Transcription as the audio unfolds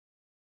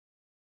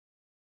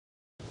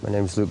My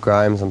name's Luke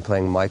Grimes. I'm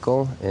playing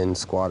Michael in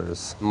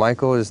Squatters.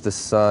 Michael is the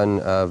son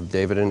of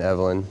David and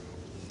Evelyn,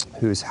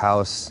 whose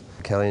house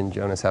Kelly and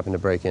Jonas happened to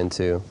break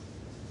into.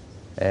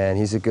 And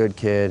he's a good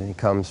kid. He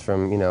comes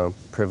from,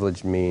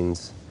 privileged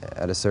means.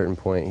 At a certain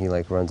point, he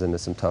runs into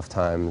some tough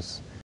times.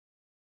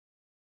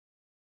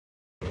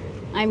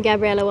 I'm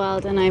Gabriella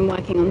Wild and I'm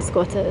working on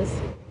Squatters.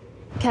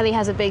 Kelly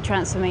has a big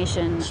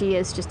transformation. She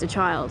is just a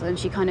child and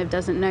she kind of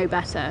doesn't know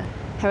better.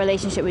 Her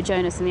relationship with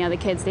Jonas and the other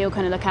kids, they all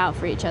kind of look out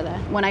for each other.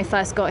 When I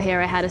first got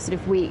here, I had a sort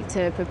of week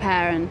to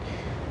prepare, and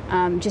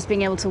just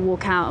being able to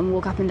walk out and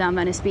walk up and down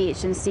Venice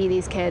Beach and see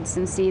these kids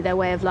and see their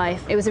way of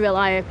life, it was a real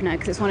eye-opener,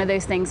 because it's one of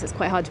those things that's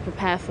quite hard to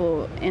prepare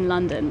for in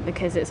London,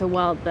 because it's a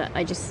world that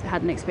I just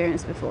hadn't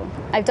experienced before.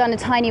 I've done a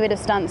tiny bit of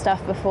stunt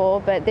stuff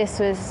before, but this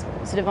was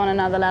sort of on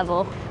another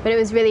level. But it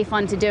was really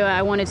fun to do it.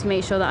 I wanted to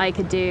make sure that I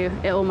could do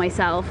it all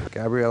myself.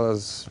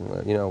 Gabriella's,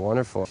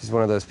 wonderful. She's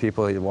one of those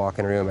people, you walk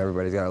in a room,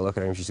 everybody's got to look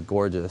at her, and she's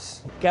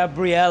gorgeous.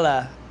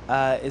 Gabriella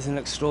is an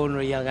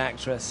extraordinary young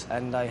actress,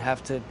 and I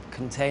have to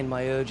contain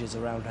my urges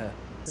around her.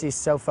 She's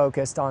so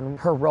focused on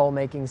her role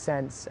making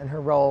sense and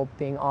her role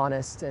being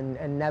honest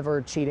and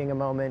never cheating a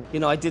moment.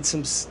 I did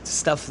some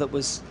stuff that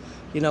was,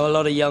 a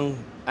lot of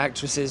young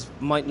actresses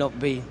might not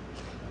be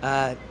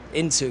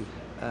into.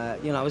 I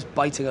was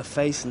biting her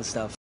face and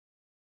stuff.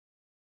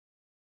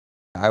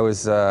 I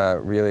was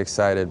really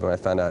excited when I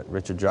found out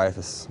Richard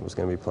Dreyfuss was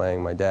going to be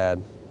playing my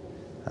dad.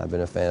 I've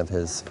been a fan of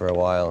his for a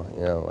while,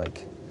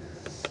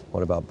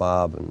 What About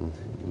Bob and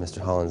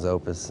Mr. Holland's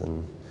Opus,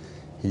 and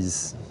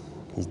he's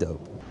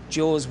dope.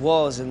 Jaws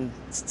was and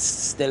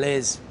still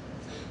is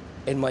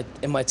in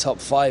my top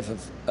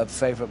 5 of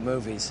favourite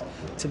movies.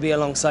 To be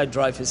alongside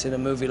Dreyfuss in a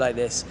movie like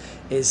this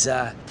is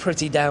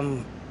pretty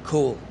damn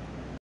cool.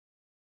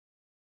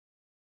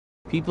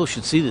 People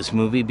should see this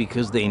movie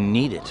because they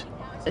need it.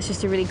 It's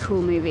just a really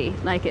cool movie.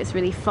 It's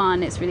really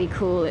fun, it's really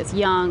cool, it's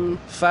young.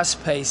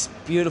 Fast-paced,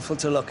 beautiful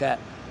to look at,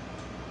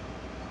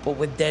 but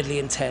with deadly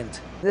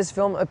intent. This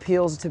film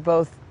appeals to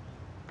both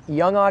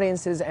young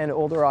audiences and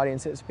older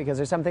audiences because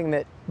there's something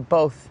that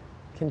both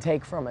can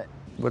take from it.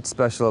 What's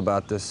special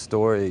about this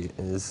story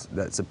is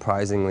that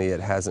surprisingly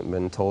it hasn't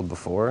been told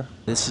before.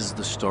 This is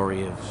the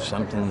story of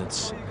something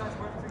that's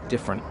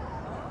different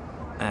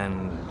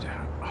and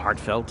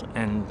heartfelt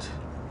and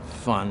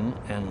fun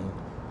and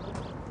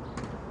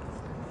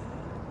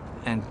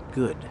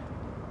good.